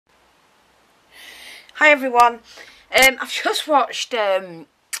Hi everyone. I've just watched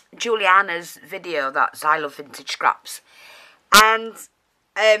Juliana's video, that's I Love Vintage Scraps, and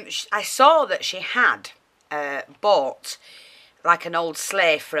I saw that she had bought like an old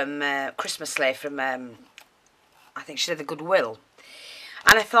sleigh from Christmas sleigh from I think she said the Goodwill,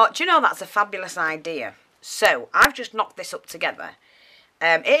 and I thought, do you know, that's a fabulous idea. So I've just knocked this up together.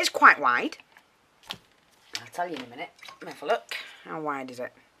 It is quite wide. I'll tell you in a minute. Let me have a look. How wide is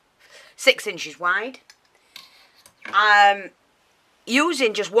it? 6 inches wide. I'm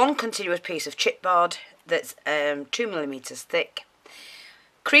using just one continuous piece of chipboard that's 2mm thick.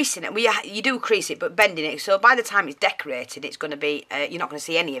 Creasing it, well, you do crease it, but bending it, so by the time it's decorated, it's going to be, you're not going to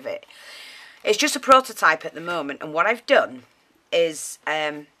see any of it. It's just a prototype at the moment, and what I've done is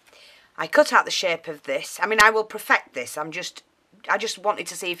I cut out the shape of this. I mean, I will perfect this. I just wanted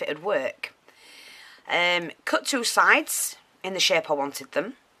to see if it would work. Cut 2 sides in the shape I wanted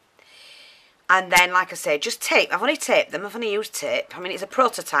them. And then, like I say, just tape. I've only taped them. I've only used tape. I mean, it's a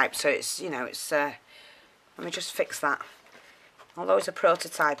prototype, so it's, you know, it's... let me just fix that. Although it's a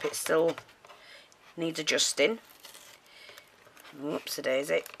prototype, it still needs adjusting.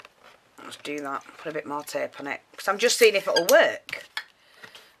 Whoopsie-daisy. Let's do that. Put a bit more tape on it. Because I'm just seeing if it'll work.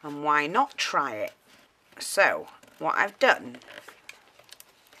 And why not try it? So, what I've done...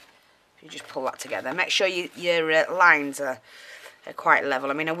 You just pull that together. Make sure your lines are quite level.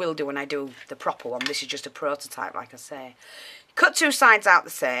 I mean, I will do when I do the proper one. This is just a prototype, like I say. Cut 2 sides out the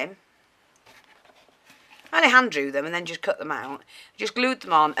same. I hand drew them and then just cut them out. Just glued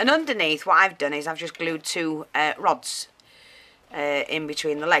them on. And underneath, what I've done is I've just glued 2 rods in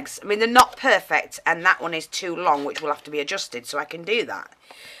between the legs. I mean, they're not perfect, and that one is too long, which will have to be adjusted, so I can do that.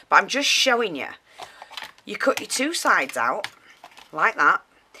 But I'm just showing you. You cut your 2 sides out, like that.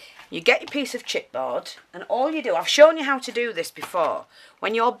 You get your piece of chipboard, and all you do, I've shown you how to do this before.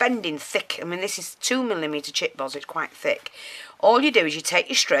 When you're bending thick, I mean, this is 2mm chipboard, so it's quite thick. All you do is you take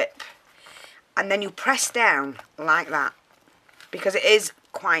your strip, and then you press down like that, because it is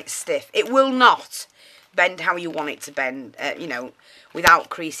quite stiff. It will not bend how you want it to bend, you know, without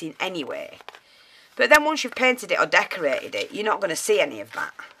creasing anyway. But then once you've painted it or decorated it, you're not going to see any of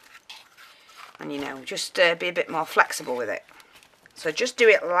that. And, you know, just be a bit more flexible with it. So just do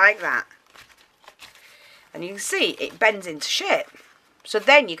it like that. And you can see it bends into shape. So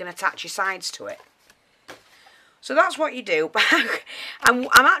then you can attach your sides to it. So that's what you do. I'm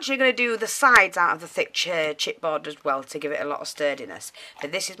actually going to do the sides out of the thick chipboard as well to give it a lot of sturdiness.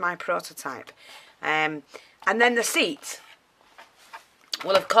 But this is my prototype. And then the seat.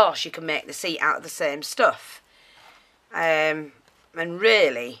 Well, of course, you can make the seat out of the same stuff. And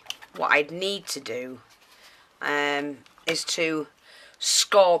really, what I'd need to do is to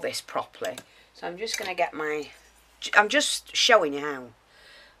score this properly. So I'm just going to get my... I'm just showing you how.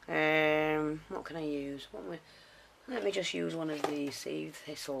 What can I use? Let me just use one of these, see if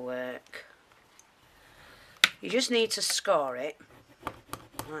this will work. You just need to score it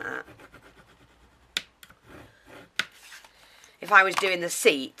like that. If I was doing the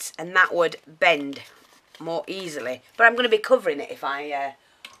seat, and that would bend more easily. But I'm going to be covering it if I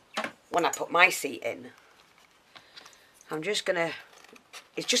when I put my seat in. I'm just going to...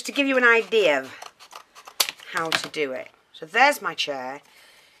 It's just to give you an idea of how to do it. So there's my chair.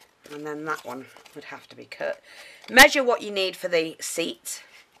 And then that one would have to be cut. Measure what you need for the seat,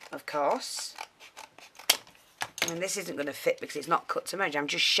 of course. And this isn't going to fit because it's not cut to measure. I'm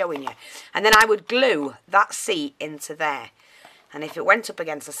just showing you. And then I would glue that seat into there. And if it went up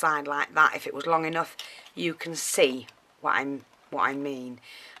against the side like that, if it was long enough, you can see what I mean.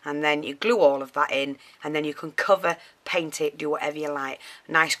 And then you glue all of that in, and then you can cover, paint it, do whatever you like.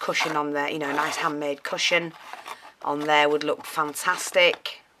 Nice cushion on there, you know, a nice handmade cushion on there would look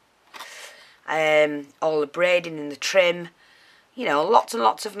fantastic. All the braiding and the trim, you know, lots and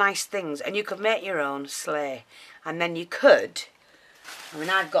lots of nice things. And you could make your own sleigh. And then you could, I mean,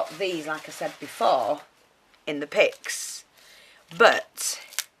 I've got these, like I said before, in the pics. But,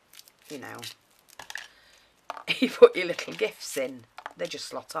 you know, you put your little gifts in. They just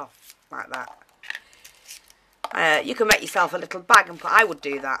slot off like that. You can make yourself a little bag and put... I would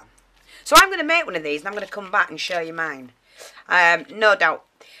do that. So I'm going to make one of these and I'm going to come back and show you mine. No doubt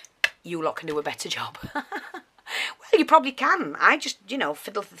you lot can do a better job. Well, you probably can. I just, you know,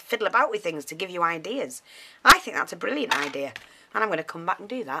 fiddle about with things to give you ideas. I think that's a brilliant idea. And I'm going to come back and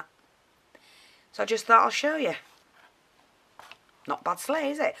do that. So I just thought I'll show you. Not bad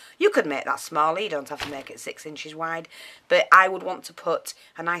sleigh, is it? You could make that smaller. You don't have to make it 6 inches wide. But I would want to put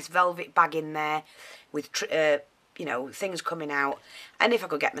a nice velvet bag in there with, you know, things coming out. And if I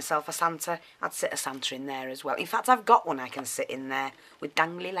could get myself a Santa, I'd sit a Santa in there as well. In fact, I've got one I can sit in there with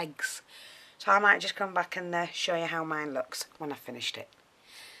dangly legs. So I might just come back and show you how mine looks when I've finished it.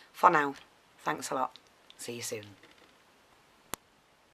 For now, thanks a lot. See you soon.